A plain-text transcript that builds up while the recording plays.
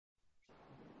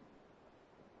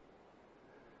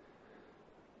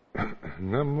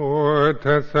นะโม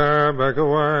ตัสสะภะคะ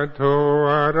วะโต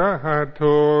อะระหะโต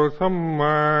สัมม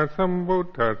าสัมพุท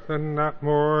ธัสสะนะโม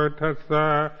ตัสสะ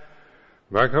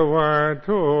ภะคะวะโต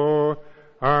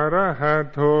อะระหะ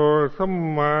โตสัม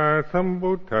มาสัม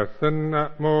พุทธัสสะนะ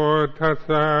โมตัสส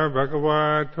ะภะคะวะ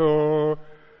โต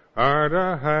อะระ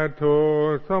หะโต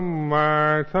สัมมา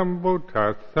สัมพุทธั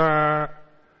สสะ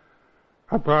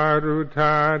อภารุธ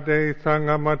าเดสัง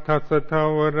อมัตถสทา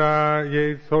วราเย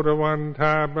โสรวันธ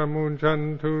าปมุญชัน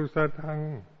ทุสัทัง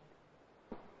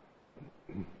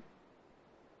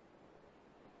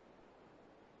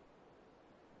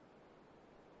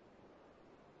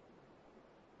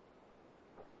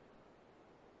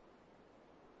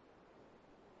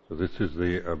So this is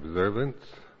the observance,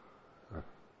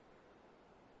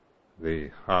 the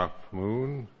half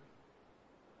moon,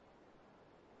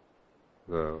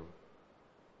 the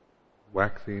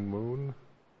waxing moon,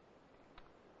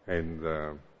 and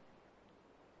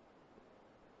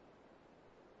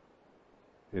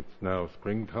it's now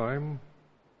springtime.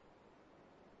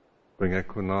 Spring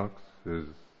equinox is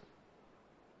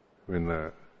in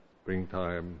the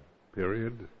springtime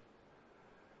period.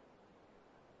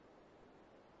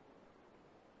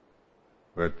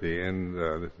 We're at the end,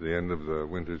 this is the end of the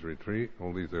winter's retreat.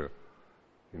 All these are,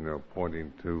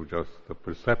 pointing to just the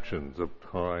perceptions of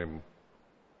time,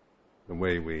 the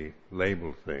way we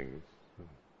label things.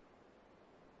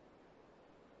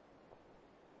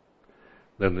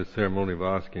 Then the ceremony of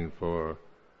asking for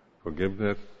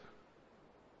forgiveness,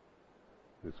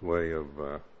 this way of,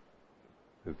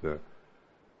 it's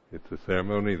a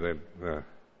ceremony that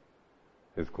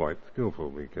is quite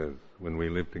skillful, because when we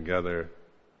live together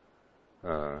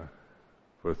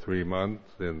for 3 months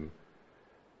in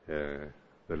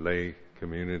the lay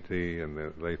community and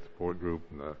the lay support group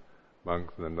and the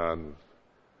monks and the nuns,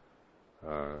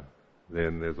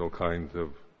 then there's all kinds of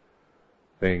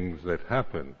things that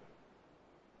happen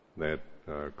that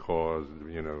cause,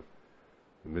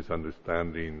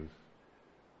 misunderstandings,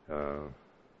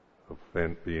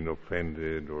 being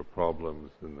offended, or problems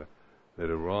that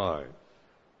arise.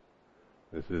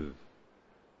 This is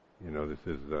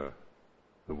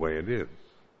the way it is.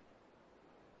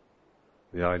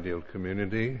 The ideal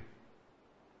community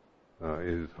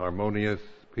is harmonious,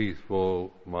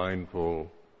 peaceful,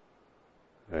 mindful,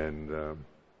 and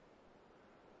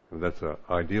that's an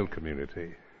ideal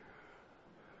community.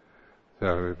 So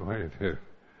we're pointing to the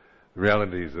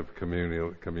realities of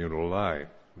communal life.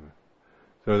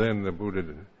 So then the Buddha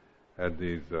had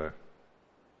these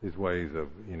ways of,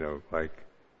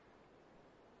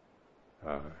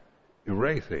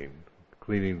 erasing,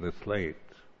 cleaning the slate,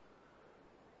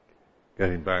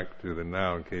 getting back to the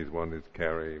now in case one is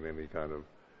carrying any kind of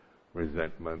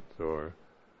resentments or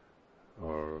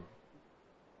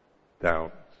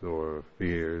doubts or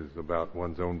fears about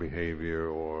one's own behavior,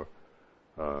 or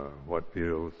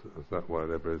whatever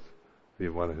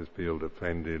one has felt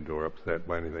offended or upset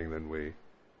by anything. Then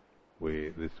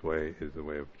this way is a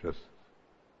way of just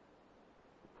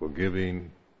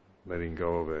forgiving, letting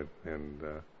go of it, and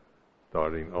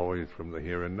starting always from the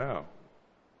here and now.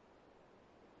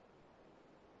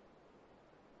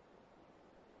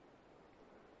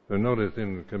 So notice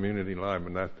in community life,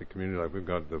 monastic community life, we've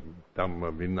got the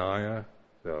Dhamma Vinaya,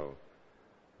 so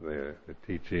the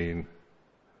teaching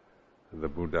the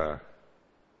Buddha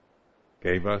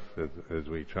gave us as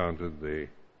we chanted the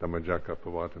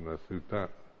Dhammacakkappavattana Sutta,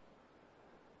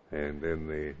 and then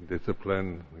the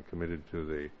discipline we committed to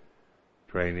the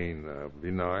training of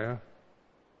Vinaya.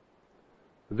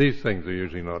 These things are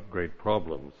usually not great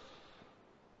problems,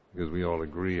 because we all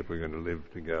agree if we're going to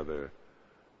live together,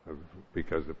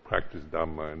 because of practice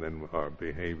Dhamma, and then our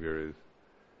behavior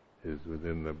is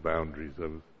within the boundaries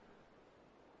of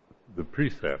the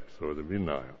precepts or the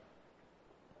Vinaya.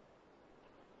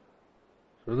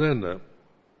 So then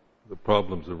the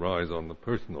problems arise on the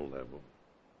personal level.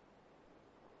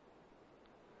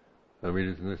 I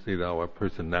mean, you see that our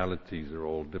personalities are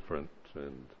all different,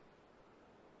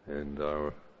 and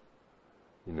our,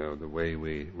 the way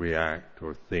we react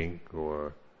or think,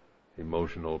 or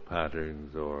emotional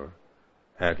patterns or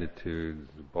attitudes,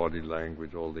 body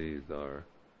language, all these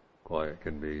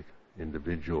can be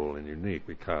individual and unique.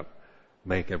 We can't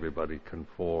make everybody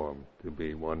conform to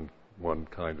be one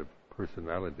kind of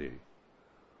personality,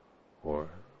 or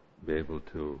be able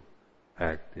to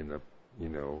act in a,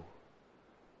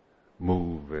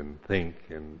 move and think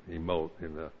and emote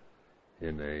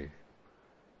in a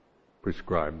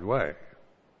prescribed way.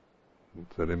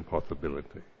 It's an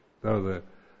impossibility. So the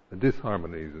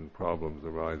disharmonies and problems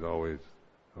arise always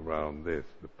around this,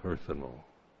 the personal.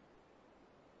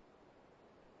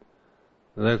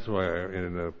 And that's why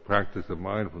in the practice of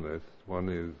mindfulness, one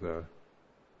is,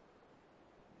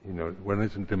 one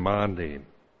isn't demanding,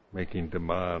 making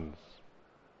demands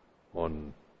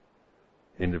on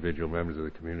individual members of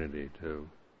the community to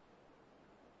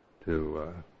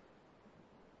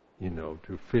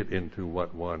fit into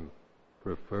what one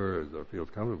prefers or feels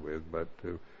comfortable with, but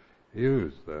to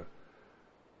use the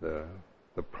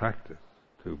practice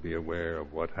to be aware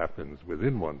of what happens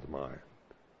within one's mind.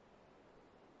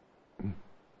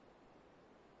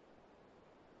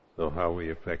 So how we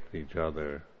affect each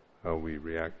other, how we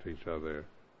react to each other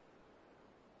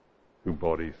through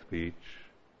body speech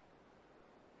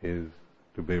is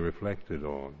to be reflected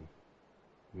on,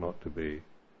 not to be,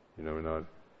 not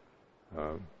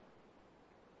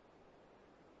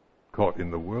caught in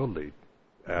the worldly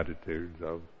attitudes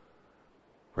of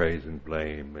praise and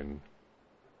blame and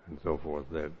so forth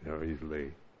that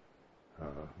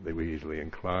we easily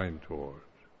incline towards.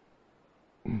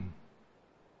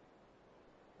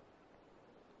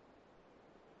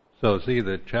 So see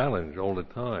the challenge all the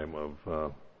time of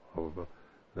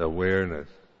the awareness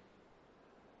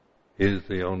is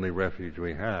the only refuge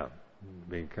we have,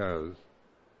 because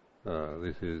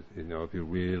this is, if you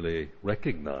really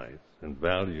recognize and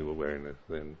value awareness,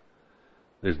 then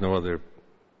there's no other,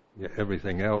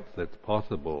 everything else that's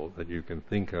possible that you can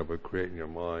think of or create in your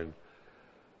mind,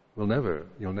 you'll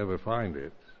never find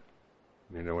it.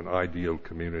 An ideal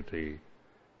community,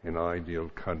 an ideal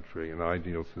country, an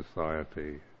ideal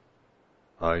society,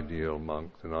 ideal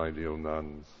monks and ideal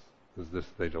nuns,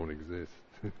 they don't exist.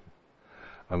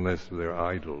 Unless they're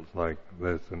idols, like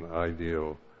there's an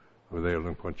ideal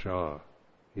Hridaya Rinpoche.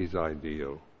 He's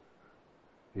ideal.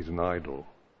 He's an idol.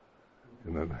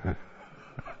 And then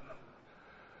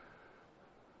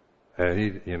and he,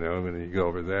 when you go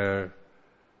over there,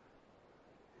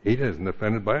 he isn't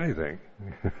offended by anything.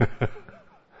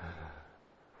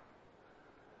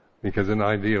 Because an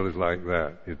ideal is like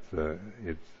that.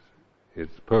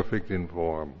 It's perfect in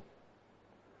form.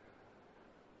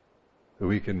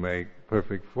 We can make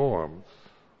perfect forms,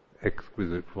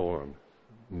 exquisite forms,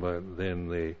 but then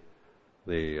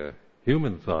the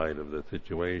human side of the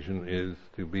situation is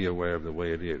to be aware of the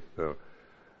way it is. So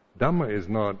Dhamma is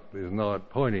not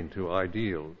pointing to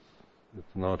ideals.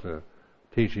 It's not a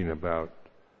teaching about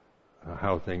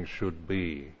how things should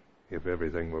be if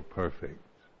everything were perfect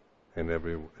and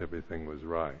everything was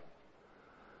right.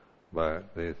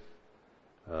 But this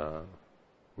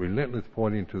relentless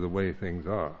pointing to the way things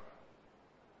are.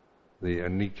 The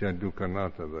anicca dukkha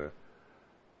anatta,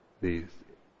 the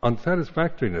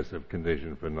unsatisfactoriness of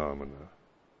conditioned phenomena,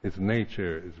 its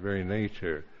nature, its very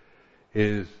nature,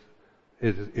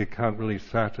 it can't really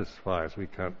satisfy us. We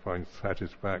can't find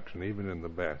satisfaction even in the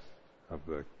best of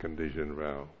the conditioned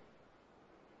realm.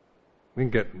 We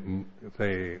can get,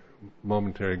 say,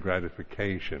 momentary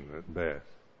gratification at best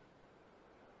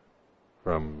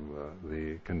from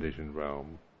the conditioned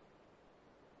realm.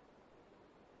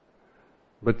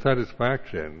 But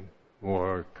satisfaction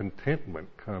or contentment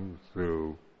comes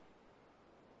through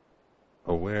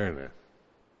awareness.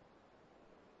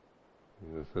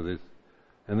 So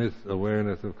this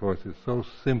awareness, of course, is so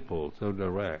simple, so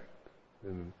direct,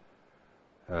 and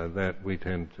that we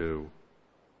tend to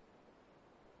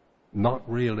not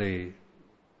really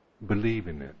believe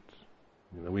in it.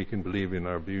 We can believe in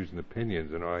our views and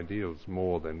opinions and our ideals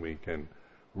more than we can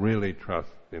really trust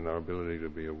in our ability to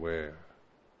be aware.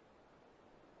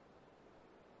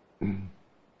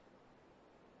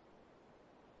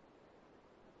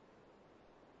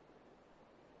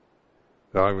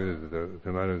 Tonight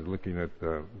I was looking at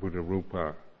the Buddha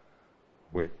Rupa,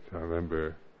 which I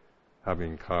remember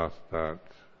having cast that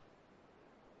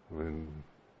in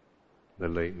the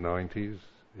late 90s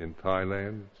in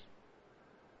Thailand.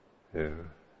 And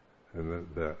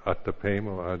the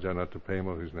Attapemo, Ajahn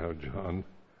Attapemo, who's now John,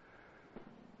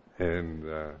 and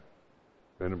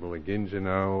Venerable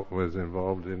Aginjano was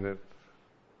involved in it.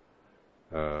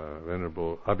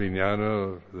 Venerable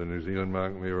Abhignano, the New Zealand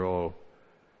monk, we were all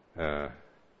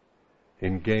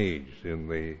engaged in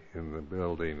the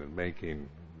building and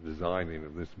designing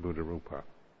of this Buddha Rupa.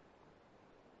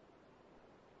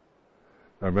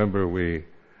 I remember we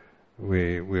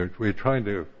were trying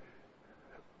to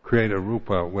create a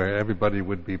Rupa where everybody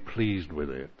would be pleased with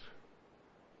it.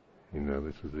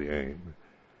 This is the aim.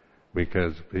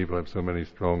 Because people have so many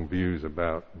strong views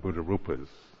about Buddha Rupas.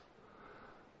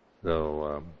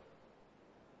 So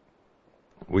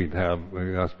we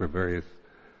asked for various,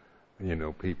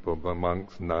 people,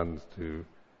 monks, nuns, to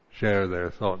share their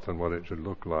thoughts on what it should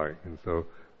look like. And so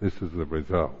this is the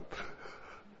result.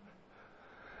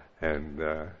 And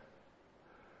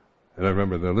And I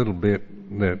remember the little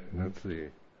bit that, let's see,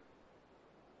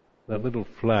 that little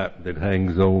flap that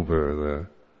hangs over the,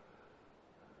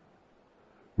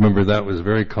 remember that was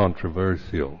very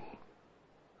controversial.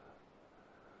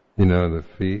 You know, the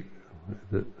feet,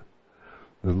 the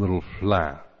little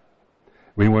flap.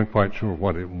 We weren't quite sure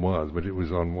what it was, but it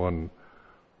was on one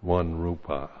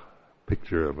rupa,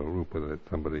 picture of a rupa that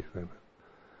somebody sent.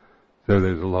 So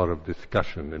there's a lot of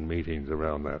discussion in meetings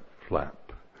around that flap.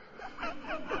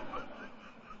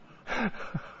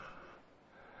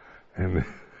 and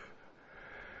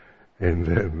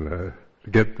then to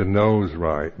get the nose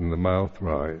right and the mouth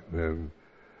right, and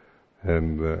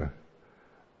I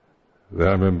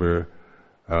remember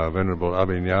Venerable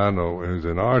Abhignano, who's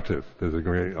an artist, has a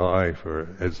great eye for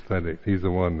aesthetics. He's the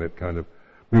one that kind of,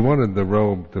 we wanted the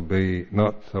robe to be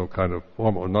not so kind of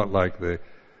formal, not like the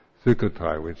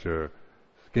Sukhothai, which are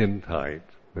skin tight,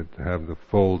 but to have the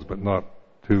folds, but not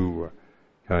too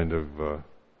kind of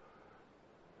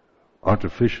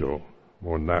artificial,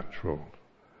 more natural.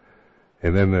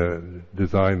 And then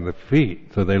design the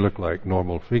feet so they look like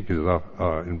normal feet, because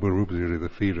in Buddha Rupas usually the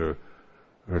feet are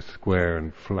square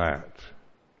and flat.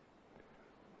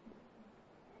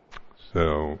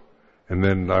 So, and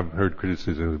then I've heard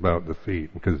criticisms about the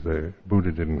feet because the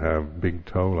Buddha didn't have big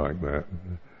toe like that.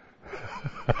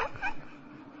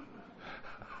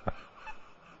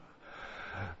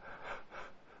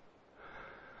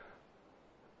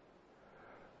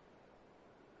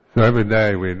 So every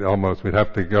day we'd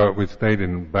have to go, we stayed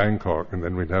in Bangkok and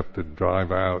then we'd have to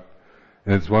drive out,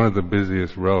 and it's one of the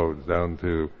busiest roads down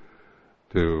to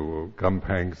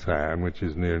Kampang San, which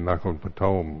is near Nakhon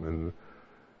Pathom, and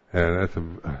that's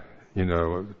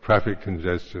traffic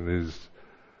congestion is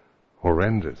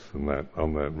horrendous on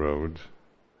that road.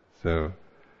 So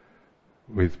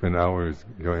we spent hours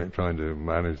trying to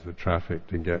manage the traffic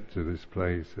to get to this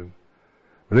place,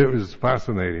 but it was a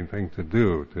fascinating thing to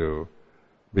do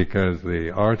because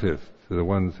the artists, the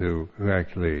ones who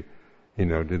actually,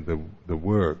 did the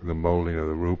work, the molding of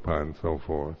the rupa and so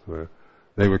forth,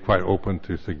 they were quite open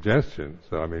to suggestions.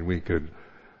 So we could,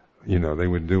 they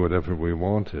would do whatever we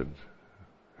wanted,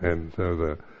 and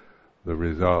so the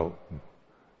result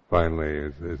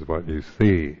finally is what you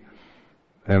see.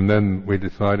 And then we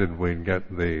decided we'd get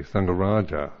the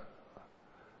Sangharaja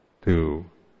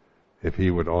if he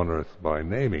would honor us by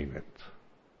naming it.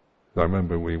 So I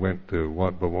remember we went to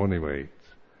Wat Bawoniwait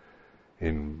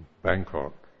in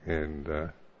Bangkok, and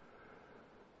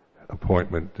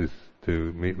appointment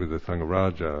to meet with the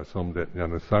Sangharaja, Somdet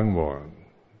Nyana Sangwon,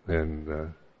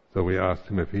 and so we asked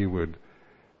him if he would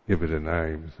give it a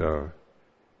name. So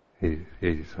he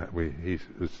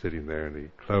was sitting there, and he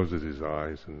closes his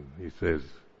eyes and he says,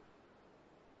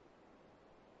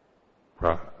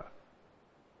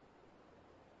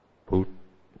 Put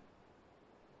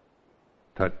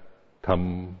Tat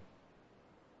Tam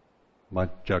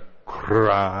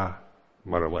Machakra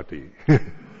Maravati.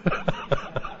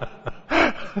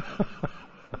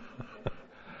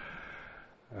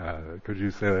 Could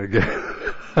you say that again?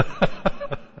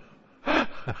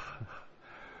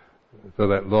 So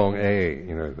that long A,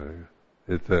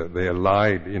 they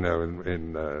allied,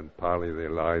 in Pali they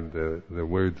allied the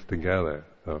words together.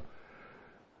 So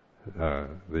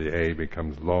the A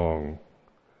becomes long.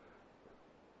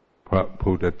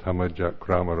 Puta Tamaja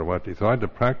Kramaravati. So I had to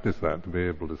practice that to be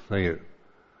able to say it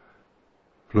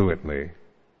fluently.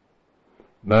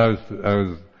 Now I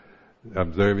was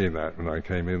observing that when I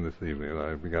came in this evening, and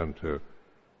I began to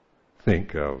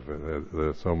think of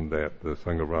the Somdet, the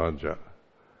Sangharaja,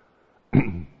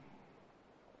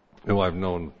 who I've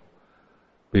known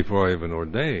before I even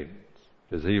ordained,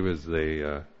 because he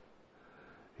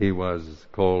was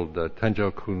called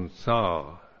Tenjo Kun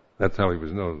Sa. That's how he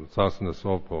was known, Sasana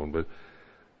Sopon, but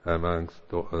amongst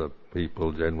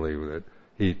people generally, that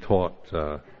he taught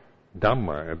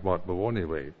Dhamma at Wat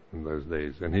Bawoniwait in those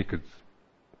days, and he could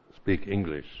speak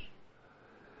English.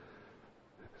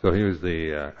 So he was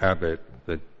the abbot,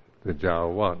 the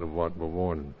Jawat of Wat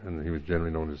Bawon, and he was generally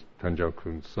known as Tanjau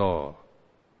Kun Sa.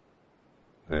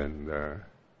 And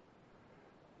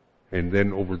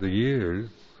then over the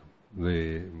years,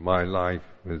 my life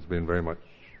has been very much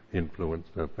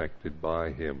influenced and affected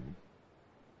by him.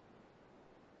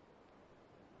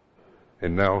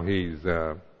 And now he's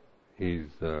in his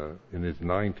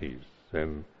 90s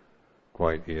and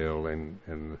quite ill,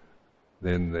 and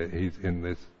then he's in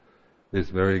this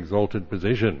very exalted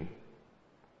position,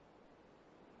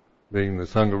 being the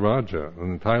Sangharaja.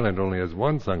 And Thailand only has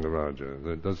one Sangharaja.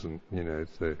 It doesn't,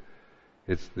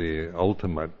 it's the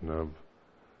ultimate of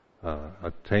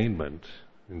attainment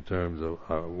in terms of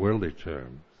worldly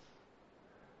terms.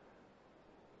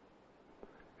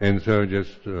 And so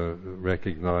just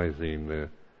recognizing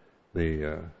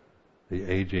the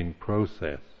aging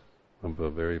process of a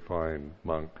very fine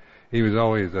monk. He was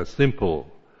always a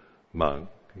simple monk,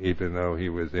 even though he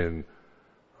was in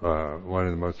one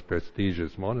of the most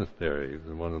prestigious monasteries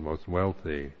and one of the most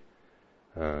wealthy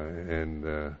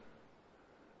and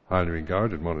highly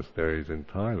regarded monasteries in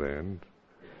Thailand.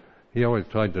 He always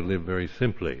tried to live very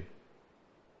simply.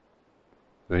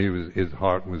 So his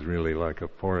heart was really like a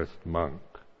forest monk,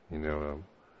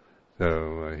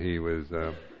 So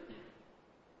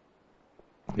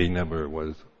he never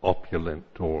was opulent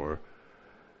or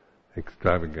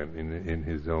extravagant in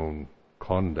his own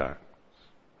conduct.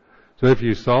 So if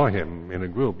you saw him in a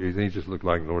group, he just looked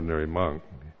like an ordinary monk.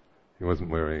 He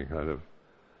wasn't wearing kind of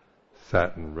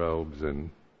satin robes and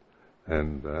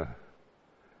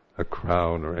a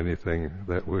crown or anything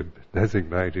that would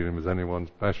designate him as anyone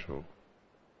special.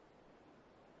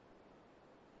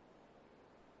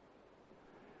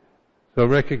 So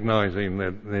recognizing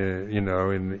that,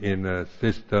 in a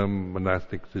system,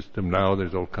 monastic system now,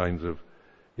 there's all kinds of,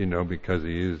 because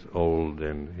he is old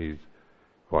and he's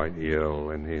quite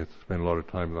ill and he has to spend a lot of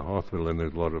time in the hospital, and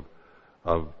there's a lot of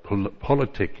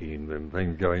politicking and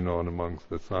things going on amongst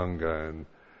the Sangha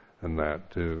and that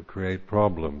to create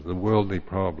problems, the worldly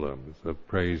problems of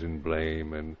praise and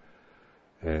blame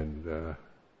and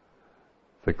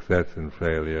success and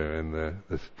failure and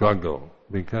the struggle,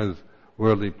 because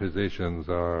worldly positions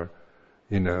are,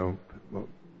 that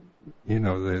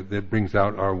brings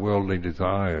out our worldly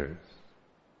desires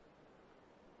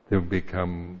to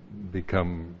become,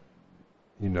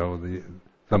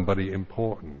 somebody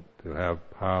important, to have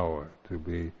power, to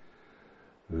be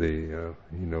the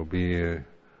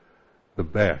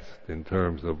best in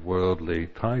terms of worldly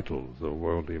titles or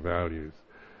worldly values.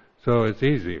 So it's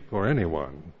easy for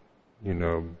anyone,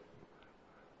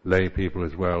 lay people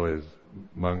as well as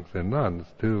monks and nuns,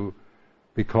 to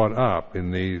be caught up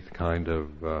in these kind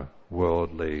of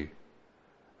worldly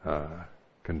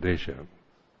conditions.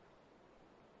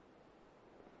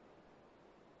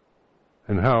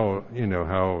 And how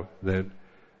that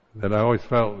I always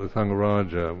felt the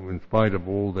Sangaraja, in spite of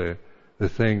all the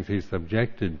things he's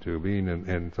subjected to, being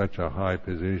in such a high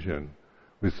position,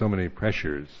 with so many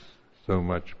pressures, so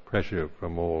much pressure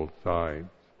from all sides,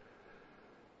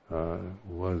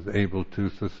 was able to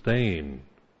sustain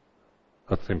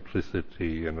a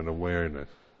simplicity and an awareness.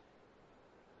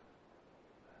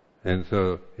 And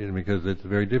so, because it's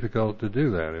very difficult to do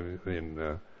that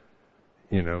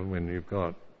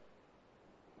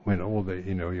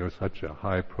you're such a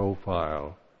high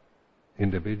profile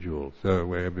individual, so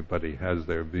where everybody has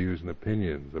their views and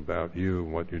opinions about you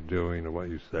and what you're doing and what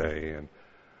you say and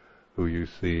who you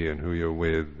see and who you're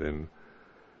with and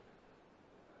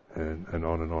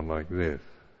on and on like this.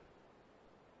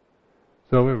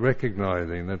 So we're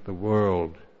recognizing that the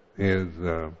world is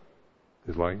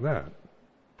like that.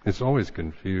 It's always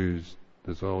confused.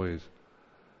 There's always,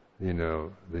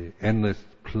 the endless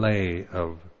play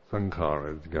of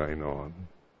sankharas going on.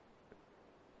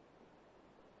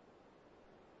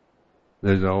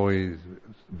 There's always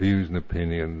views and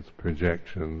opinions,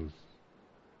 projections,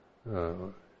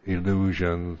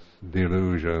 illusions,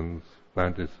 delusions,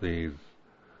 fantasies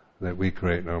that we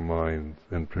create in our minds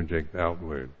and project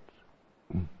outwards.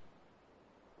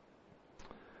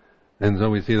 And so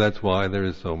we see that's why there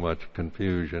is so much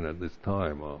confusion at this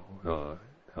time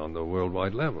on the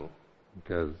worldwide level,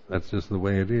 because that's just the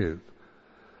way it is.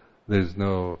 There's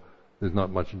not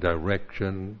much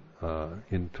direction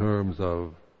in terms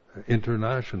of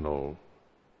international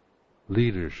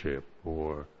leadership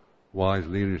or wise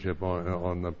leadership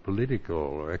on the political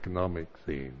or economic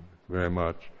scene. It's very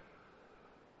much,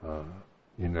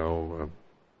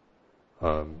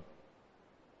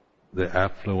 the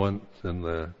affluence and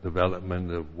the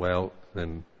development of wealth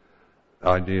and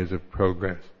ideas of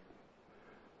progress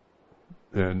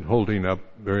and holding up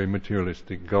very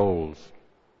materialistic goals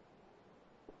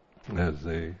as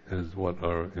what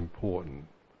are important,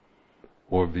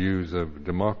 or views of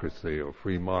democracy or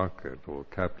free market or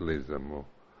capitalism or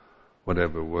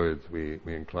whatever words we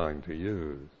incline to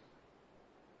use.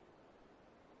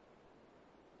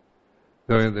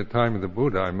 So at the time of the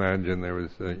Buddha, I imagine there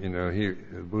was,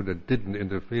 Buddha didn't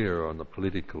interfere on the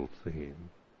political scene.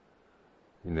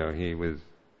 He was,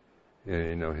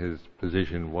 his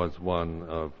position was one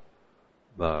of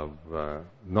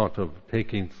not of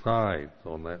taking sides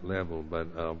on that level, but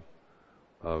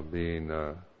of being,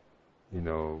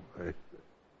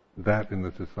 that in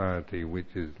the society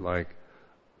which is like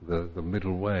the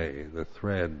middle way, the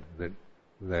thread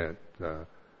that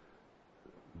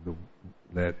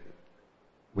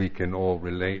we can all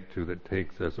relate to that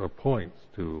takes us or points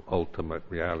to ultimate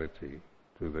reality,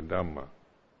 to the Dhamma.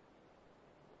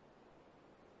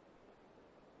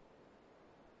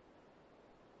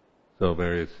 So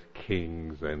various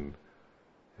kings and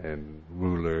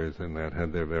rulers and that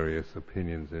had their various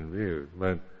opinions and views.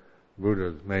 But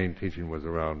Buddha's main teaching was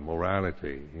around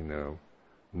morality,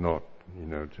 not,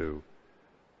 to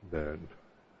the,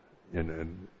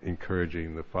 in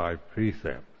encouraging the 5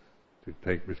 precepts to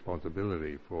take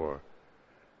responsibility for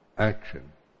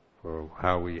action, for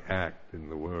how we act in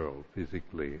the world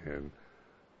physically and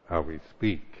how we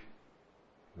speak,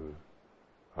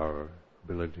 our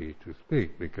ability to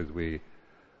speak, because we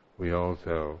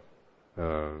also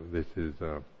this is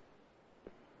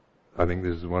I think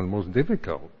this is one of the most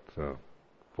difficult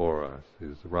for us,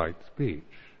 is right speech.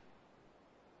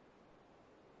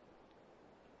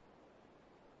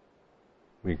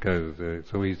 Because it's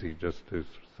so easy just to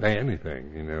say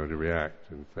anything, to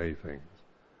react and say things.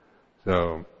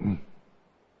 So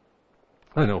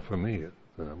I know for me,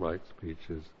 right speech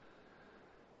is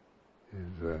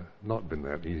not been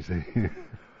that easy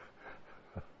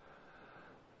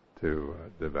to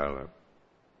develop.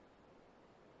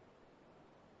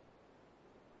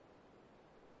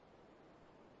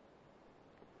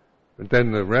 But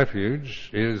then the refuge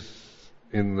is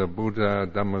in the Buddha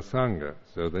Dhamma Sangha.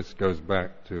 So this goes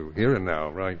back to here and now,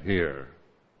 right here,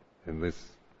 in the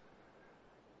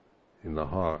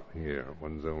heart here,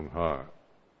 one's own heart.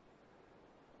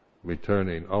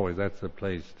 Returning, always that's a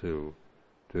place to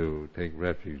take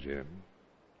refuge in.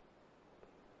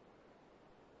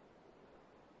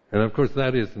 And of course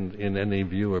that isn't in any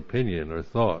view, opinion, or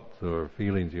thoughts or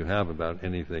feelings you have about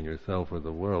anything, yourself or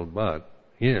the world, but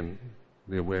in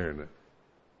the awareness.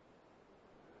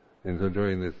 And so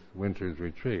during this winter's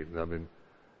retreat, I've been,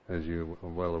 as you are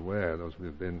well aware, those who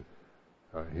have been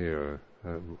here,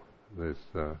 this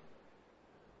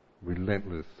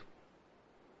relentless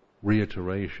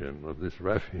reiteration of this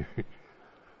refuge.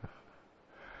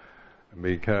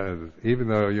 Because even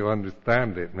though you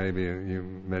understand it, maybe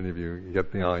many of you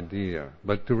get the idea,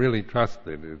 but to really trust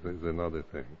it is another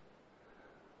thing.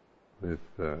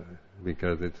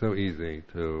 Because it's so easy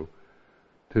to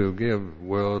give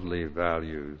worldly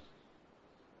values,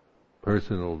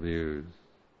 personal views,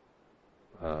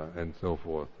 and so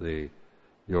forth,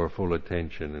 your full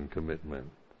attention and commitment,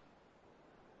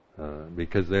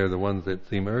 because they're the ones that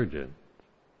seem urgent,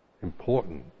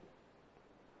 important.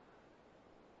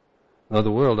 Now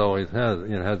the world always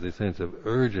has this sense of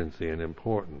urgency and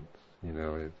importance.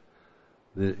 It's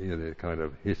the kind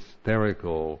of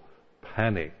hysterical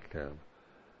panic.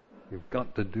 You've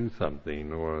got to do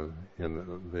something, or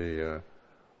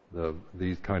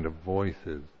these kind of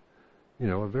voices,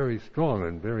 are very strong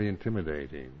and very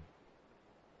intimidating,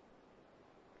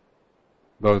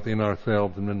 both in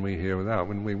ourselves and when we hear without.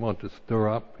 When we want to stir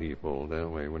up people,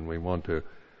 don't we? When we want to,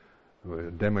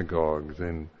 demagogues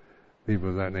and people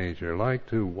of that nature like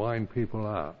to wind people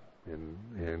up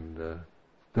and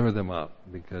stir them up,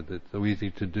 because it's so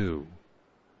easy to do,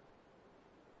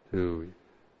 to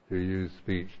use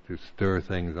speech to stir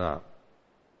things up.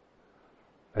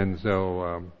 And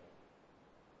so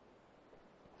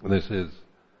this is,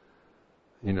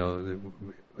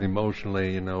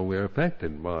 emotionally, we're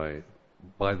affected by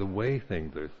the way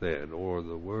things are said or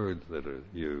the words that are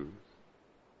used.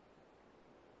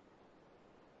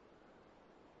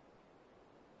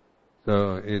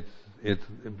 So it's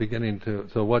beginning to.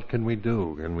 So what can we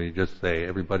do? Can we just say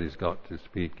everybody's got to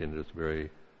speak in this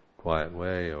very quiet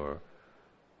way, or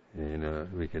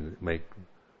we can make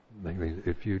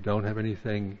if you don't have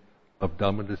anything of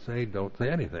Dhamma to say, don't say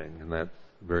anything, and that's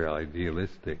very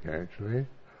idealistic, actually.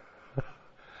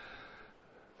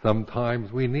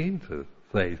 Sometimes we need to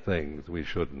say things we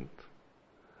shouldn't.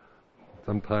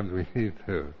 Sometimes we need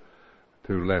to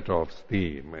let off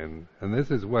steam, and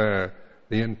this is where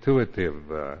the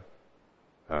intuitive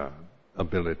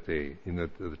ability,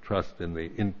 the trust in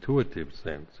the intuitive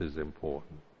sense is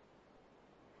important.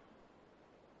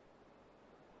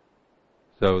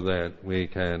 So that we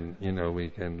can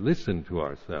listen to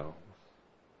ourselves.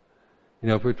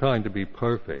 If we're trying to be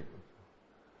perfect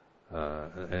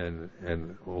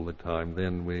and all the time,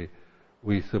 then we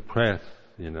suppress,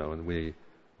 and we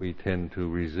tend to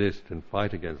resist and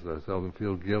fight against ourselves and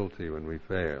feel guilty when we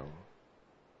fail.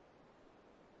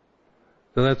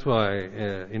 So that's why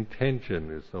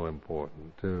intention is so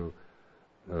important, to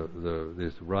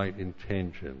this right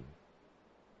intention.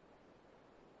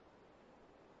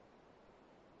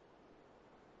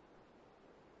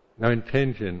 Now,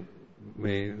 intention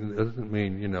doesn't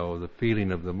mean, the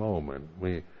feeling of the moment.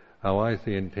 How I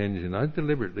see intention, I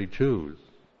deliberately choose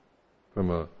from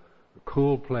a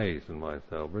cool place in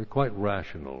myself, very quite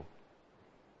rational.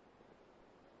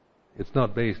 It's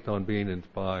not based on being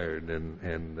inspired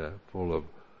and full of,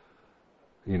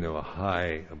 a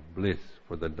high of bliss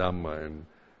for the Dhamma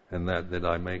and that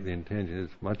I make the intention.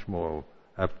 It's much more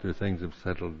after things have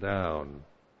settled down,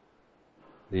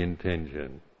 the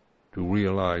intention to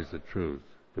realize the truth,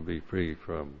 to be free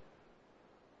from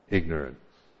ignorance,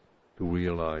 to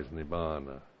realize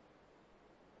Nibbana.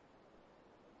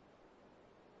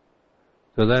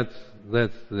 So that's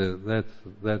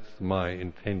my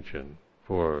intention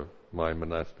for my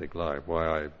monastic life,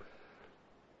 why I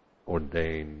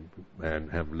ordained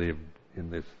and have lived in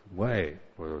this way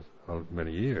for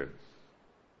many years.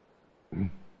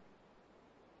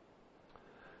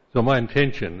 So my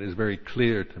intention is very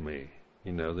clear to me.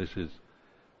 This is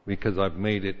because I've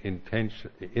made it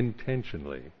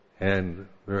intentionally and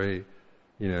very,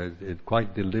 it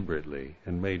quite deliberately,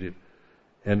 and made it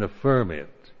and affirm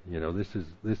it. This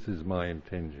is my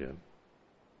intention.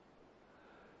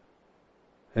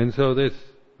 And so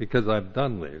because I've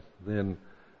done this,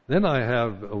 then I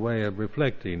have a way of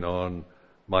reflecting on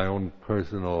my own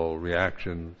personal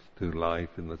reactions to life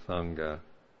in the Sangha,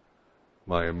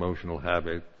 my emotional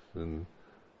habits and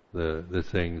the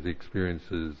things, the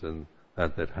experiences, and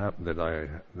that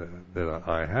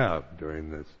I have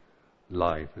during this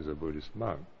life as a Buddhist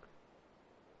monk.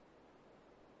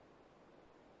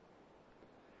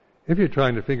 If you're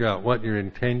trying to figure out what your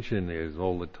intention is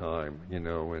all the time,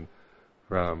 and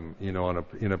from in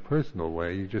a personal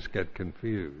way, you just get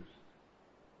confused.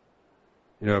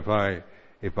 If I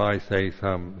say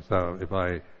if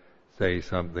I say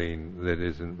something that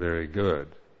isn't very good,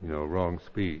 wrong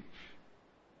speech.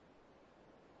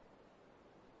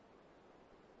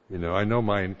 I know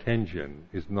my intention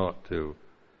is not to,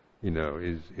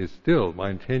 is still my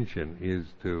intention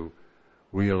is to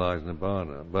realize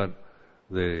Nibbana, but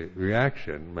the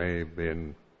reaction may have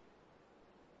been,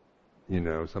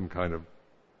 some kind of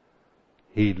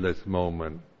heedless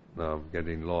moment of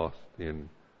getting lost in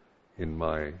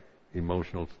my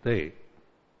emotional state.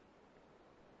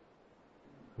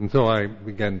 And so I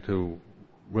began to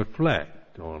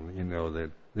reflect on,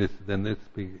 that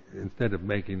instead of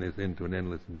making this into an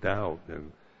endless doubt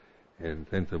and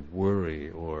sense of worry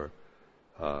or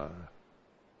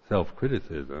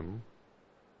self-criticism,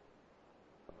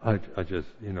 I just,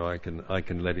 I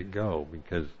can let it go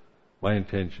because my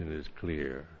intention is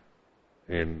clear,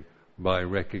 and by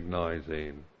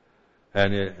recognizing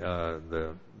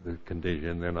the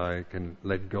condition, then I can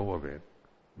let go of it,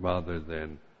 rather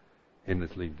than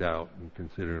endlessly doubt and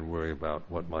consider and worry about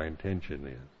what my intention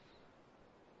is.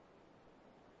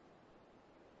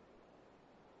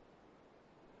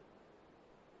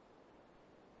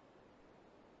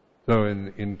 So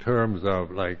in terms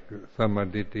of like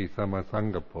samaditi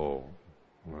samasangapo,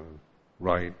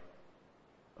 right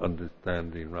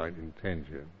understanding, right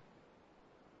intention,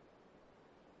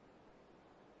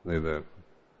 to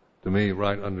me,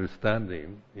 right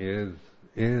understanding is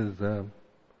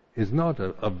not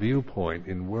a viewpoint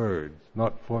in words,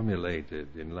 not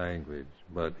formulated in language,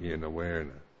 but in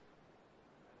awareness.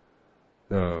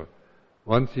 So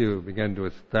once you begin to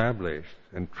establish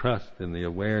and trust in the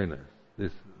awareness,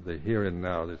 the here and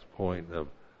now, this point of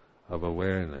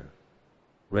awareness,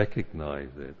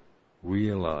 recognize it,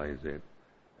 realize it,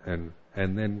 and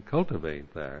then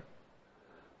cultivate that.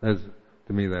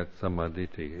 To me, that's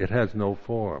samaditi. It has no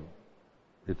form.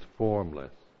 It's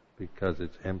formless because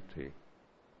it's empty.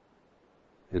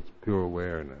 It's pure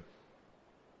awareness.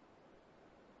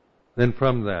 Then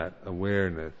from that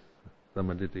awareness,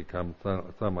 samaditi comes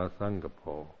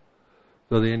samasangapo.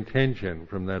 So the intention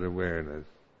from that awareness,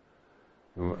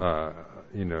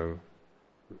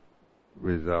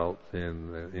 results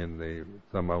in the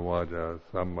samavada,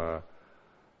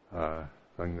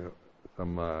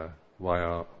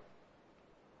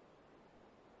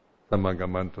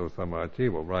 samagamanto,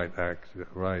 samachiva, right action,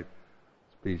 right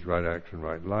speech, right action,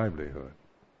 right livelihood.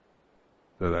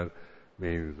 So that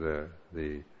means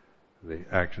the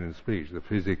action and speech, the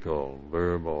physical,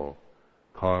 verbal,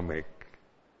 karmic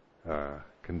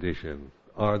conditions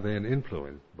are then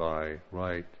influenced by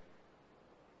right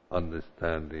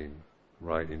understanding,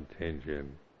 right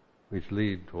intention, which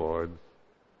lead towards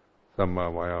samma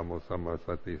vayamo, samma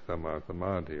sati, samma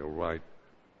samadhi, or right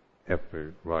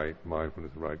effort, right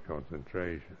mindfulness, right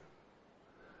concentration.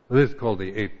 So this is called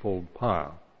the Eightfold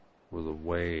Path, or the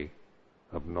way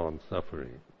of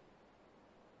non-suffering.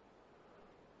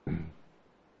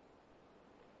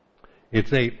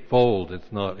 It's eightfold.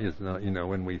 It's not.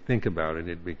 When we think about it,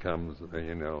 it becomes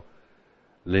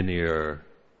linear.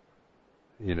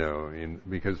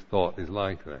 Because thought is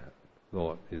like that.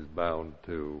 Thought is bound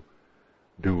to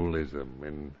dualism,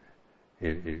 and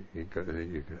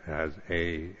it has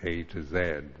A to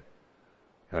Z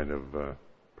kind of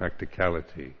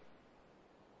practicality.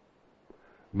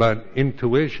 But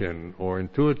intuition or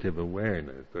intuitive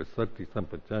awareness, or sati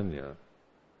sampajanya,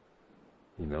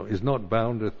 is not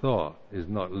bound to thought, is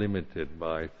not limited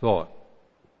by thought.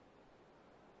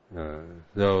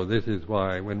 So this is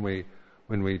why when we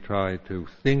try to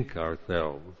think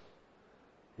ourselves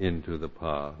into the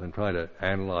path and try to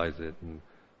analyze it and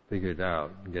figure it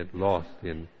out and get lost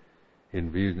in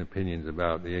views and opinions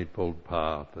about the Eightfold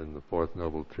Path and the Fourth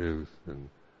Noble Truth and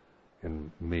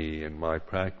me and my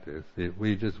practice,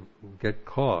 we just get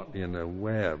caught in a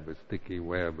sticky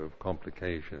web of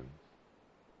complications.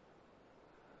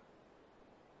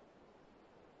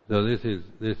 So this is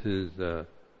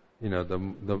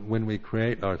when we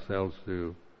create ourselves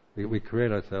through, we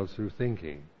create ourselves through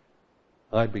thinking.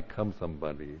 I become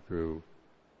somebody through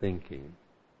thinking.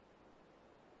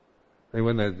 And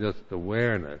when there's just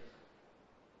awareness,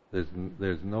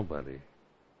 there's nobody.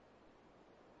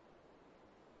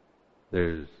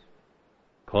 There's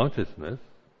consciousness.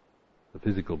 The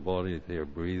physical body is here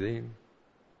breathing,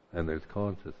 and there's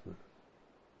consciousness.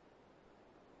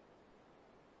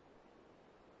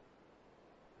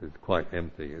 It's quite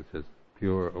empty. It's just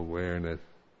pure awareness.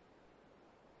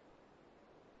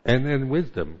 And then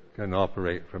wisdom can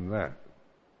operate from that.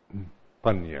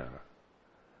 Panya.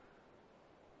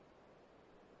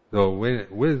 So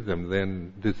wisdom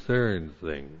then discerns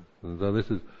things. And so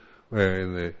this is where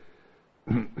in the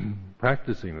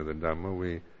practicing of the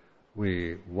Dhamma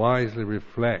we wisely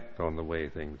reflect on the way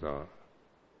things are.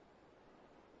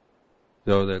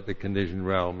 So that the conditioned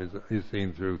realm is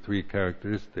seen through three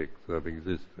characteristics of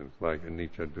existence, like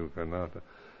anicca, dukkha, anatta.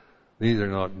 These are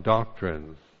not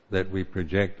doctrines that we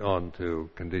project onto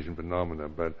conditioned phenomena,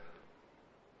 but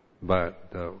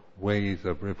ways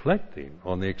of reflecting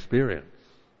on the experience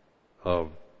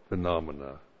of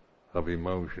phenomena, of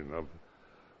emotion,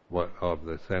 of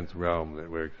the sense realm that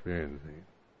we're experiencing.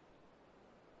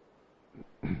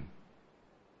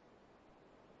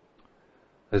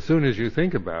 As soon as you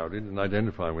think about it and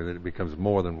identify with it, it becomes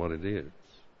more than what it is.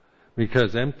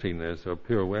 Because emptiness or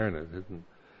pure awareness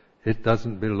it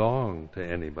doesn't belong to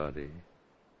anybody.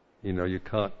 You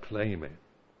can't claim it.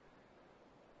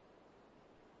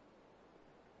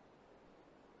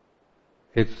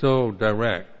 It's so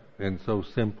direct and so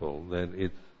simple that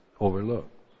it's overlooked.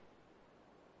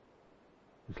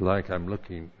 It's like I'm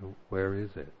looking, where is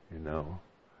it? And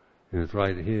it's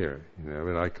right here.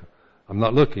 But I'm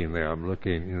not looking there. I'm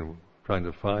looking, trying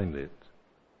to find it.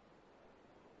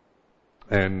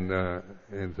 And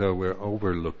so we're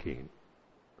overlooking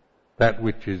that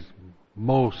which is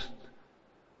most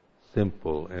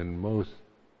simple and most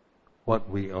what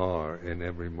we are in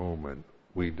every moment.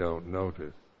 We don't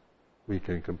notice. We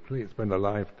can spend a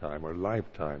lifetime or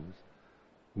lifetimes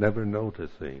never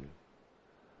noticing,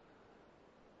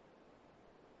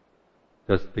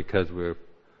 just because we're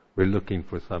looking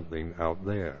for something out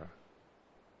there.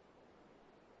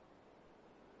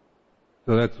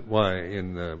 So that's why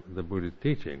in the Buddhist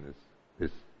teaching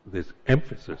is this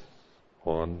emphasis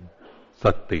on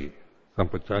sati,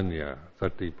 sampajanya,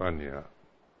 satipanya,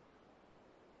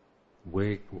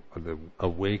 the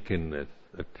awakenness,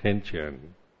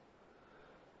 attention,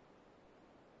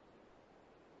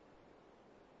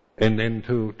 and then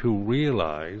to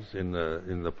realize in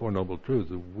the Four Noble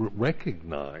Truths,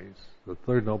 recognize the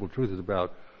Third Noble Truth is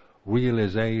about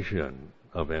realization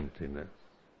of emptiness.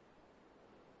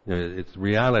 It's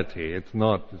reality. It's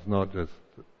not just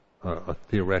a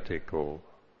theoretical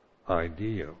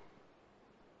ideal.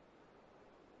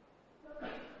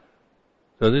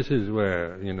 So this is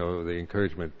where the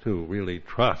encouragement to really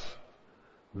trust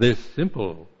this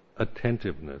simple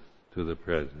attentiveness to the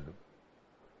present,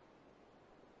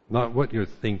 not what you're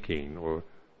thinking or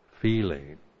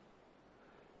feeling.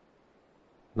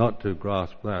 Not to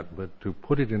grasp that, but to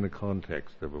put it in the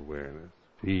context of awareness,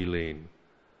 feeling,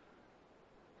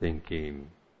 thinking,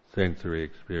 sensory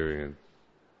experience,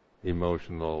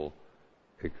 emotional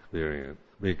experience,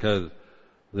 because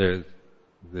there's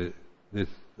this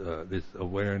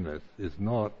awareness is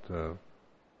not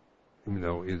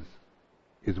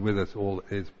is with us all,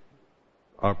 is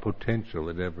our potential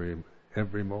at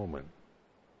every moment.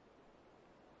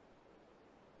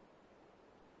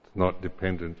 It's not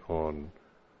dependent on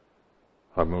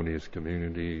harmonious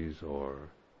communities or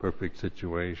perfect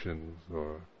situations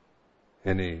or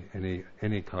any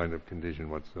kind of condition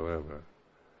whatsoever.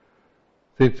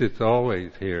 Since it's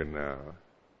always here now,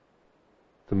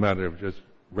 it's a matter of just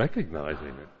recognizing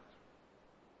it.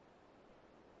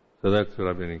 So that's what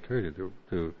I've been encouraged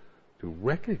to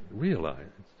realize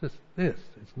it's just this.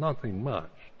 It's nothing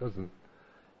much. Doesn't,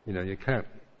 you can't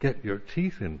get your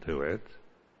teeth into it.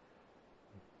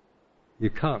 You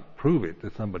can't prove it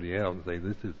to somebody else and say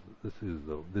this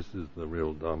is the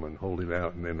real Dhamma and hold it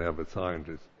out and then have a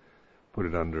scientist put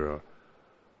it under a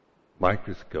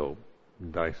microscope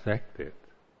and dissect it.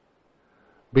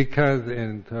 Because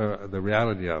the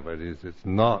reality of it is it's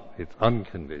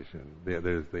unconditioned.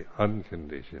 There's the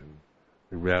unconditioned,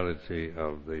 the reality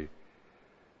of the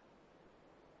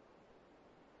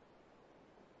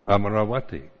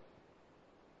Amaravati.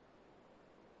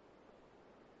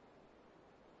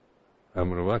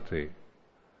 Amaravati,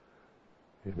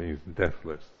 it means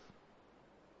deathless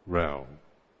realm.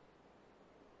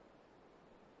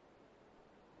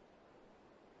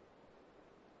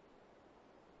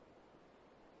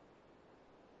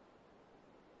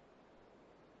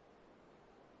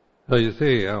 So you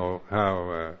see how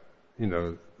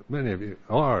many of you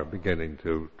are beginning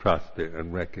to trust it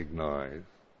and recognize,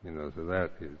 so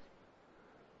that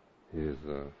is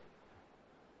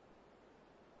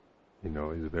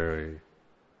very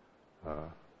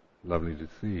lovely to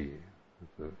see.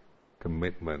 It's a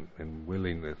commitment and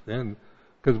willingness, and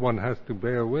because one has to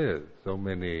bear with so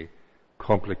many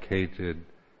complicated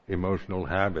emotional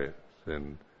habits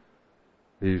and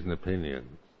views and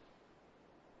opinions.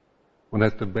 One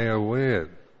has to bear with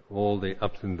all the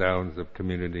ups and downs of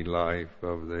community life,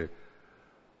 of the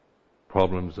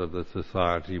problems of the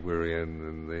society we're in,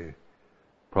 and the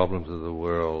problems of the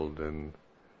world, and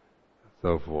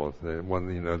so forth.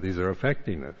 These are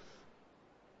affecting us.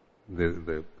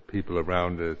 The people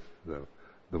around us,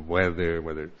 the weather,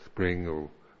 whether it's spring or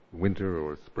winter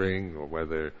or spring, or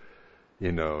whether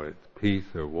it's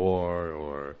peace or war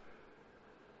or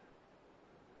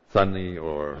sunny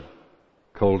or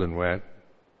cold and wet.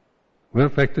 We're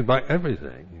affected by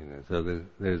everything, so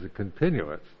there's a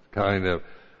continuous kind of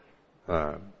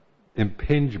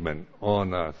impingement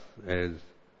on us as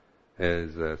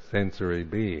sensory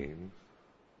beings,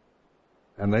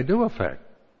 and they do affect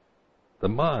the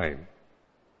mind.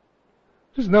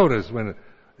 Just notice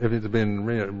if it's been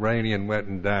rainy and wet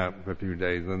and damp for a few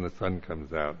days, and then the sun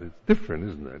comes out. It's different,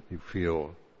 isn't it? You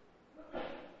feel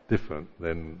different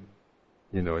than,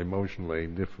 emotionally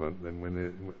different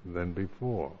than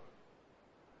before.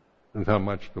 And how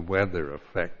much the weather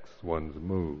affects one's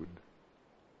mood.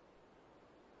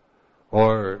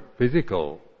 Or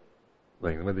physical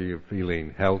things, whether you're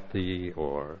feeling healthy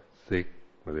or sick,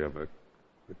 whether you have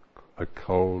a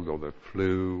cold or the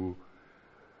flu,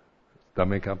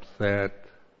 stomach upset.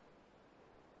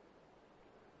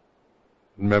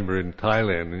 Remember in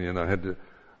Thailand, I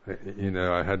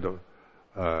had to,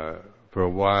 for a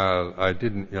while, I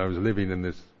was living in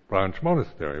this branch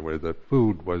monastery where the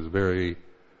food was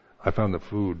I found the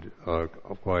food I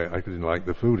didn't like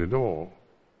the food at all.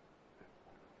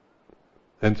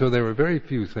 And so there were very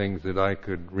few things that I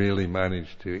could really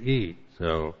manage to eat.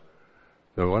 So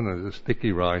one of the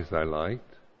sticky rice I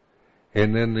liked,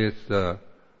 and then this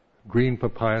green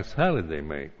papaya salad they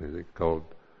make. It's called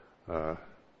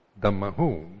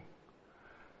Dhammahung.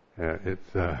 And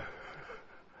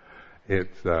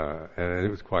it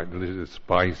was quite delicious,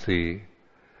 spicy,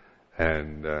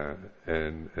 and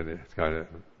it's kind of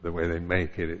the way they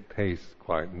make it. It tastes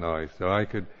quite nice. So I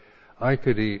could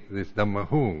eat this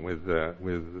Dhammahung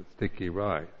with sticky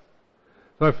rice.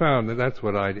 So I found that's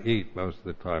what I'd eat most of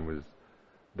the time was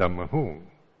Dhammahung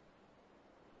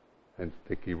and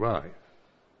sticky rice.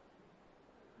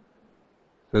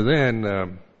 So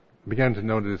then began to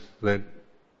notice that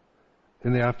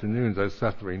in the afternoons I was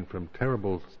suffering from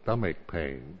terrible stomach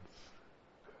pains.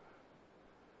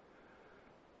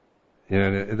 They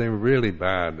were really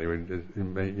bad. They were just,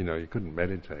 you couldn't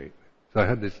meditate. So I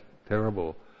had this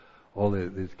terrible,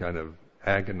 this kind of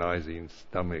agonizing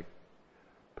stomach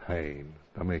pain,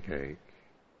 stomach ache.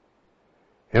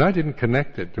 And I didn't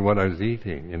connect it to what I was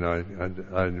eating,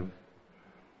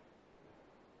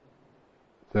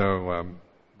 So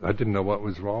I didn't know what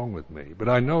was wrong with me. But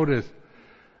I noticed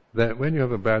that when you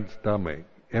have a bad stomach,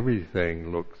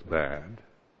 everything looks bad.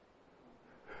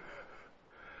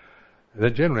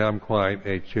 That generally I'm quite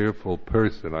a cheerful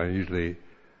person. I usually,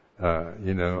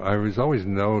 I was always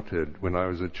noted when I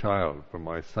was a child for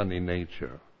my sunny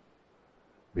nature,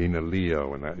 being a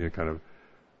Leo and that, kind of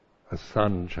a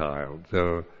sun child.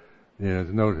 So,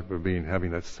 it's noted for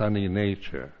having a sunny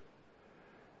nature.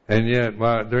 And yet,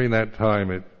 during that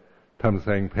time at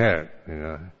Tamsang Pet,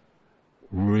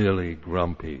 really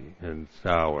grumpy and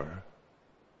sour.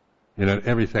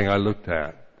 Everything I looked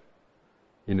at,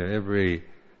 every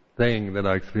thing that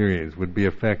I experienced would be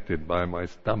affected by my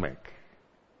stomach.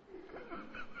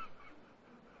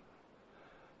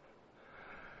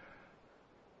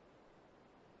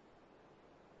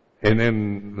 And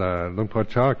then Luang Por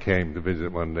Chah came to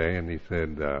visit one day, and he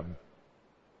said,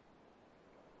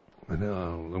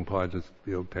 Luang Por, I just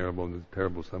feel terrible, and there's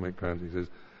terrible stomach cramps. He says,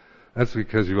 that's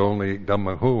because you only eat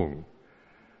Dhamma Hung.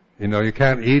 You know, you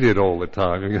can't eat it all the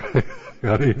time. You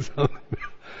got to eat something.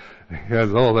 It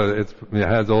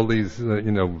has all these,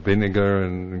 vinegar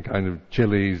and kind of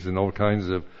chilies and all kinds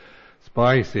of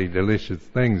spicy, delicious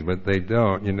things, but they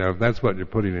don't. If that's what you're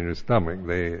putting in your stomach,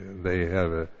 they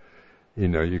have a,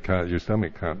 your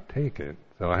stomach can't take it.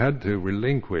 So I had to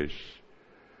relinquish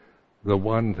the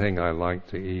one thing I like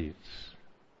to eat.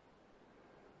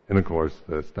 And of course,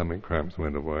 the stomach cramps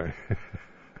went away.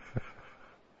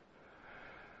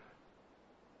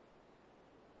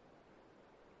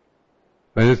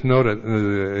 I just noted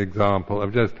the example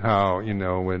of just how,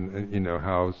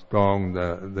 how strong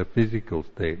the physical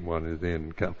state one is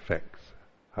in affects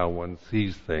how one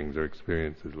sees things or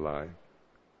experiences life.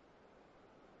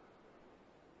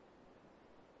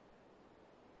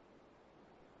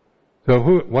 So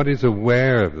what is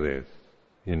aware of this?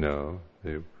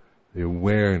 The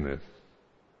awareness.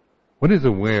 What is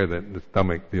aware that the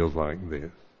stomach feels like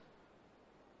this?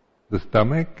 The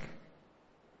stomach?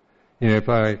 If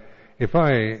I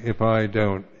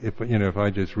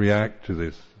just react to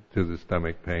the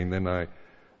stomach pain, then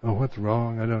what's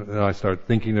wrong? Then I start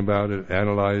thinking about it,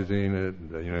 analyzing it,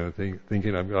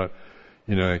 thinking I've got,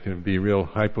 I can be real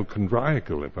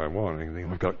hypochondriacal if I want. I can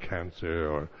think I've got cancer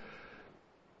or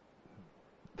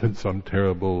some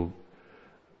terrible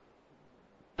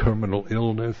terminal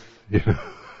illness,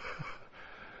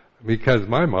 Because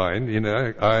my mind,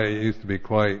 I used to be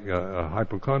quite a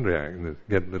hypochondriac and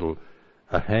get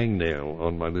a hangnail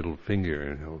on my little finger,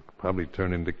 and it'll probably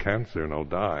turn into cancer and I'll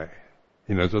die.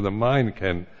 So the mind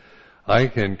I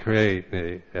can create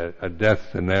a death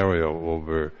scenario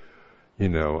over,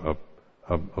 a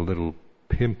little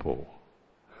pimple.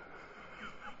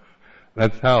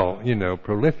 That's how,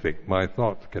 prolific my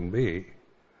thoughts can be.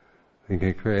 I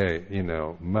can create,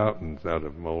 mountains out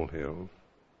of molehills.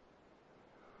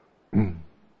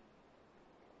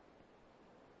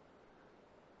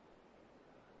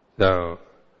 So,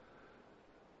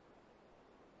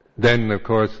 then of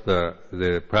course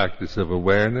the practice of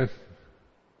awareness,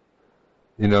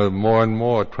 more and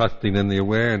more trusting in the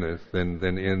awareness than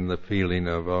in the feeling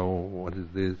of, what is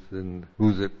this, and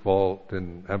who's at fault,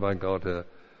 and have I got an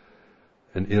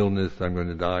illness I'm going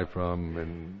to die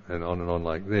from, and on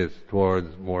like this,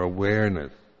 towards more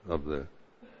awareness of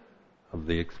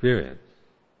the experience.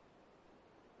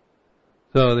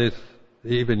 So this,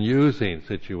 even using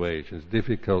situations,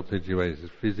 difficult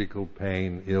situations, physical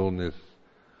pain, illness,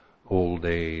 old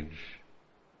age,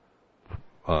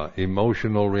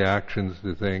 emotional reactions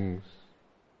to things.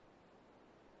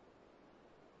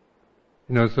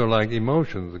 So like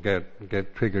emotions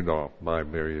get triggered off by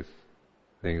various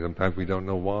things. Sometimes we don't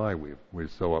know why we're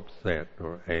so upset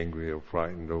or angry or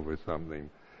frightened over something.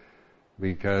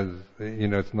 Because,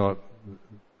 it's not,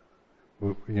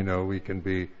 we can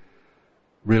be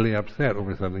really upset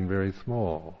over something very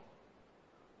small.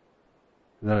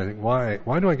 And then I think,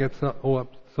 why do I get so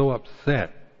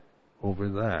upset over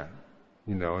that?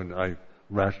 And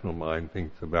rational mind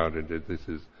thinks about it as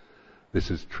this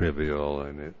is trivial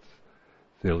and it's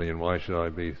silly, and why should I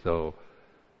be so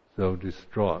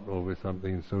distraught over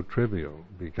something so trivial?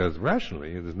 Because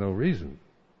rationally, there's no reason.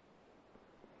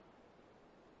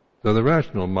 So the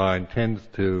rational mind tends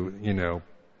to,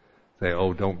 say,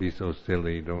 don't be so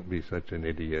silly, don't be such an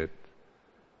idiot,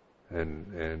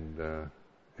 and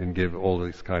give all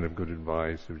this kind of good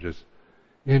advice of just,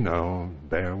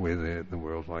 bear with it, the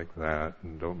world's like that,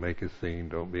 and don't make a scene,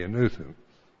 don't be a nuisance.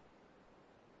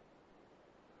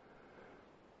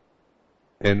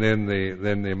 And then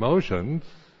the emotions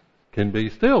can be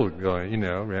still going,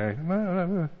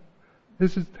 reacting,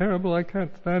 this is terrible, I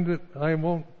can't stand it, I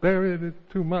won't bear it,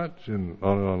 it's too much, and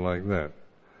on like that.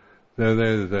 So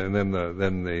then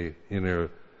the inner,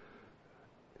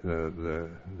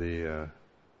 the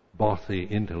bossy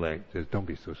intellect says, don't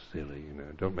be so silly,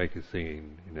 don't make a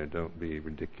scene, don't be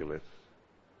ridiculous.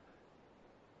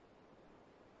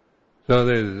 So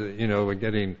there's, we're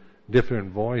getting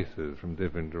different voices from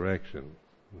different directions.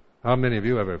 How many of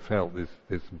you ever felt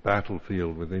this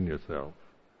battlefield within yourself?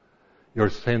 Your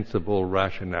sensible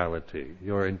rationality,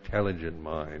 your intelligent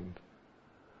mind,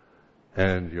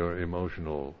 and your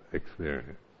emotional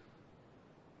experience.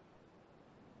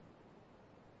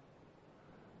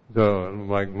 So,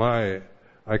 like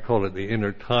I call it the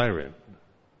inner tyrant.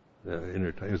 The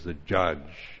inner tyrant is the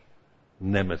judge,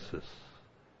 nemesis.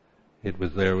 It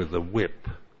was there with the whip.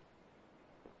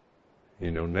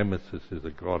 Nemesis is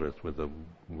a goddess with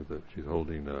she's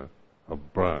holding a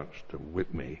branch to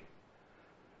whip me.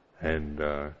 and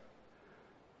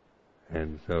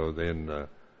so then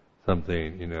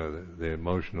something, the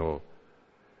emotional,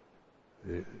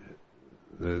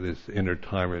 this inner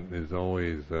tyrant is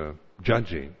always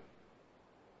judging,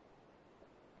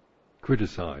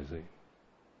 criticizing.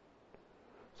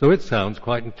 So it sounds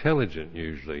quite intelligent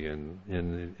usually,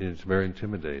 and it's very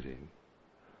intimidating.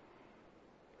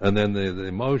 And then the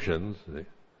emotions,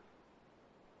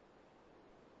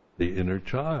 the inner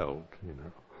child,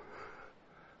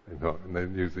 and they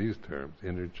use these terms,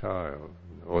 inner child,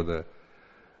 or the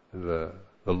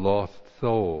lost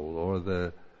soul,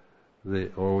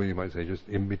 or you might say just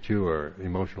immature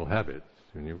emotional habits.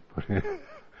 When you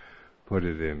put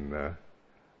it in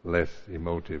less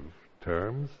emotive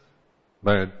terms,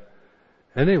 but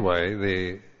anyway,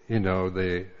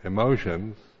 the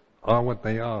emotions are what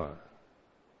they are.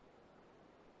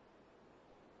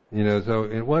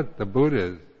 So what the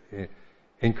Buddha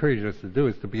encourages us to do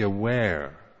is to be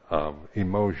aware of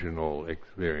emotional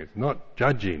experience, not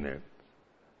judging it.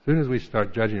 As soon as we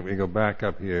start judging it, we go back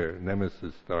up here,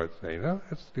 Nemesis starts saying, "Oh,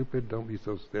 that's stupid, don't be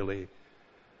so silly.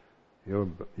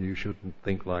 You shouldn't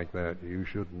think like that, you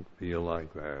shouldn't feel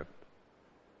like that.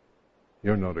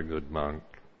 You're not a good monk."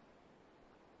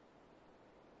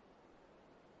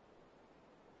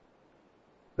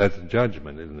 That's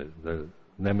judgment, isn't it? The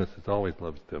Nemesis always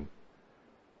loves to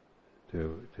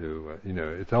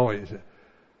it's always,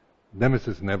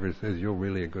 Nemesis never says, "You're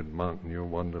really a good monk and you're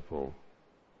wonderful."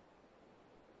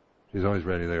 She's always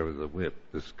ready there with the whip,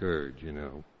 the scourge,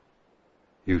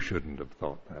 You shouldn't have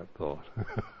thought that thought.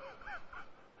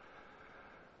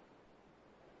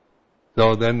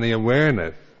 So then the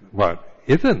awareness,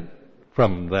 isn't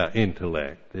from the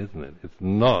intellect, isn't it? It's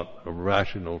not a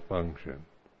rational function.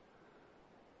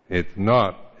 It's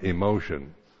not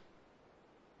emotions.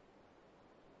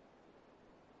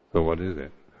 So what is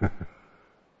it?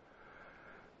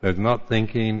 There's not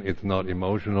thinking, it's not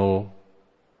emotional,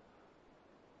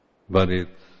 but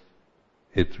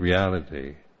it's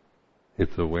reality.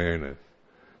 It's awareness.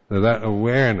 So that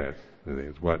awareness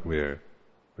is what we're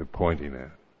pointing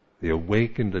at. The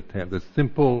awakened attempt, the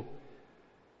simple,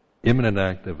 imminent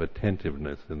act of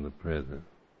attentiveness in the present.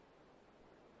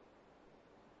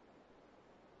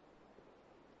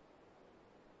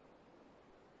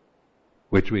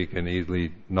 Which we can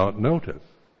easily not notice,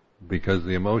 because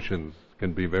the emotions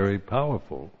can be very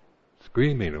powerful,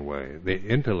 screaming away. The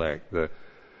intellect, the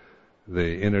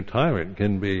inner tyrant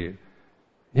can be,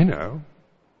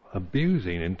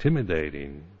 abusing,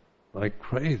 intimidating, like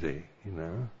crazy,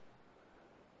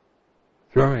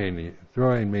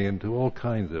 throwing me into all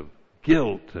kinds of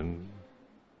guilt and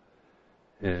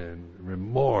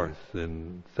remorse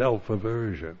and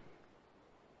self-aversion.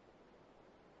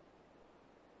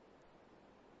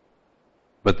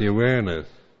 But the awareness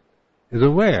is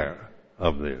aware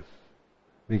of this,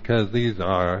 because these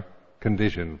are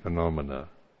conditioned phenomena.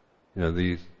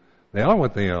 They are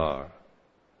what they are.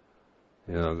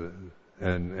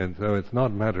 And so it's not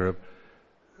a matter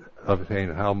of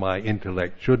saying how my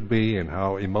intellect should be and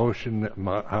how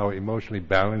emotionally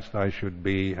balanced I should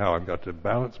be, how I've got to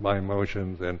balance my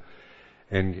emotions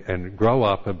and grow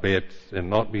up a bit and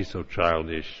not be so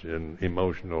childish and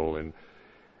emotional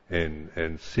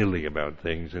and silly about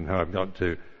things, and how I've got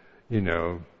to,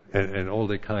 and all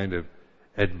the kind of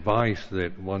advice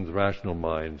that one's rational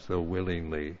mind so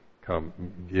willingly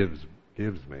gives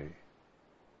me.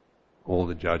 All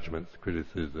the judgments,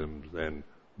 criticisms, and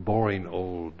boring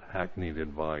old hackneyed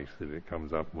advice that it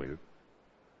comes up with,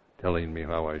 telling me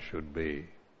how I should be.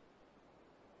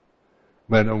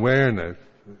 But awareness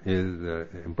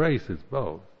embraces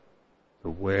both.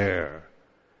 Aware.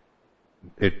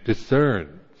 It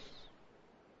discerns.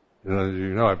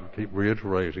 I keep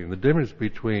reiterating the difference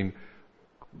between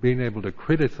being able to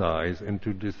criticize and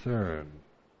to discern.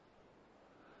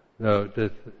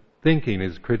 Thinking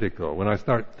is critical. When I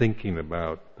start thinking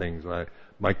about things,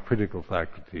 my critical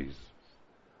faculties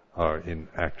are in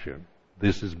action.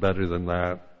 This is better than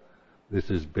that. This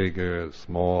is bigger,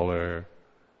 smaller,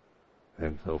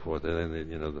 and so forth. And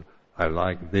then, I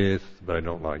like this, but I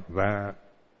don't like that.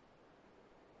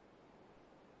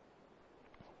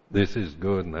 This is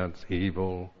good and that's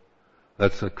evil.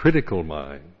 That's a critical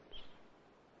mind.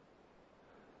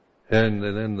 And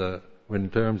then in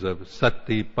terms of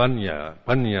sati panya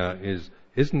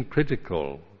isn't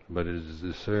critical, but is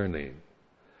discerning.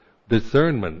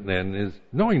 Discernment then is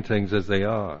knowing things as they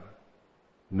are,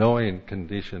 knowing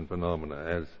conditioned phenomena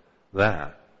as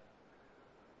that.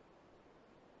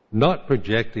 Not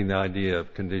projecting the idea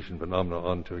of conditioned phenomena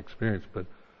onto experience,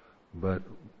 but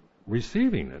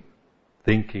receiving it.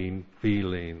 Thinking,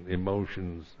 feeling,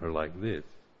 emotions are like this.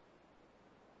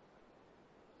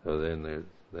 So then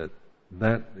there's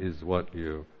that is what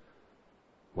you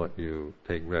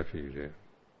take refuge in.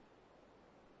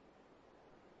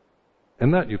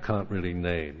 And that you can't really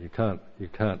name. You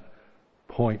can't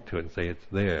point to it and say it's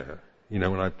there.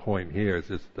 When I point here, it's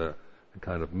just a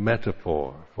kind of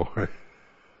metaphor for it.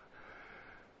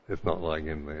 It's not like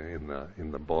in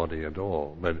the body at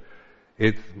all. But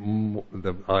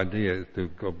the idea is to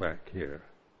go back here,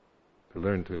 to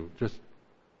learn to just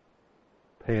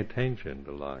pay attention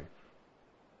to life,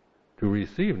 to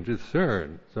receive and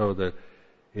discern, so that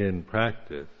in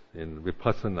practice, in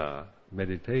vipassana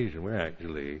meditation, we're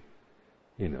actually,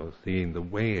 seeing the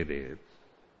way it is.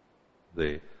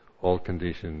 All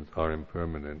conditions are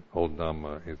impermanent. All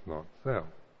Dhamma is not self.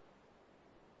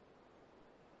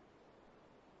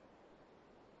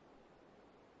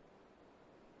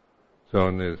 So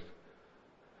in this,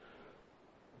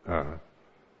 I've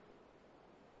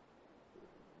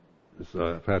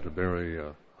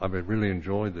really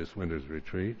enjoyed this winter's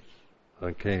retreats.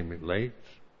 I came late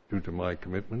due to my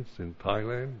commitments in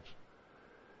Thailand.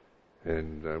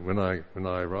 And when I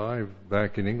arrived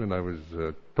back in England, I was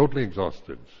totally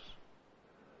exhausted.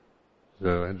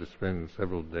 So I had to spend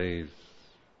several days,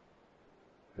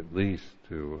 at least,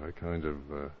 to kind of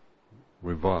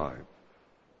revive.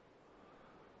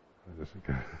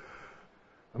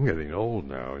 I'm getting old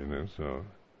now, so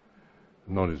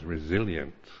I'm not as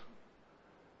resilient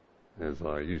as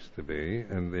I used to be.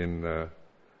 And then,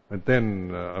 but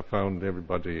then I found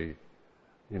everybody,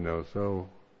 so.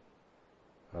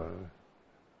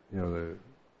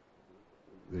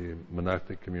 The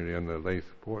monastic community and the lay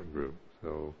support group,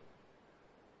 so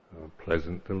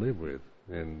pleasant to live with,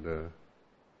 and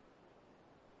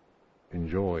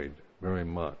enjoyed very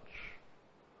much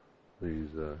these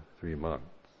 3 months.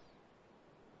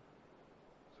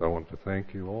 So I want to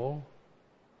thank you all,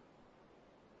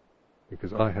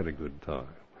 because I had a good time.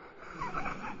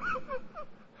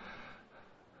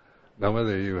 Now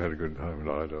whether you had a good time or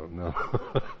not, I don't know.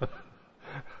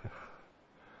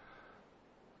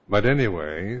 But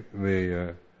anyway,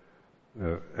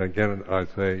 again, I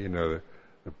say,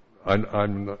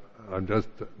 I'm just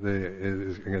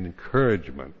it's an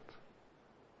encouragement.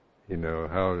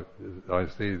 How I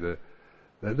see that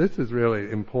this is really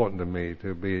important to me,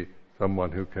 to be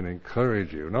someone who can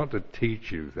encourage you, not to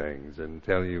teach you things and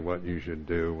tell you what you should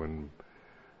do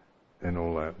and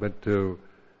all that, but to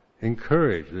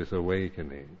encourage this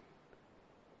awakening.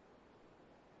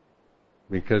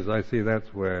 Because I see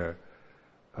that's where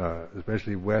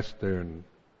especially Western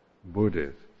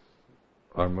Buddhists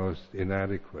are most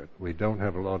inadequate. We don't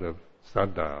have a lot of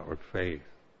saddha or faith,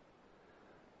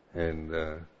 and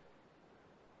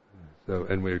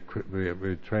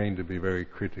we're trained to be very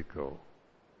critical.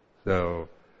 So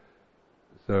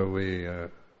we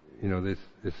this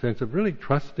sense of really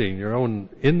trusting your own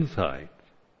insight,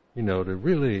 to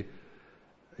really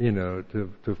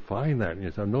to find that in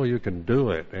yourself. No, you can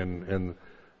do it, and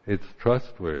it's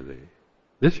trustworthy.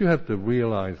 This you have to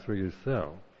realize for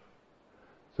yourself.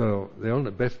 So the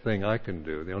only best thing I can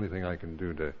do, the only thing I can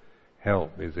do to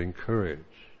help is encourage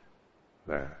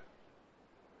that.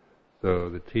 So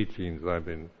the teachings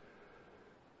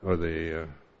or the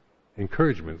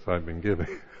encouragements I've been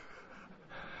giving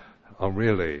are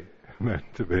really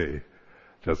meant to be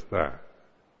just that.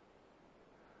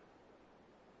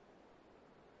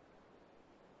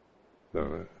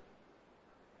 So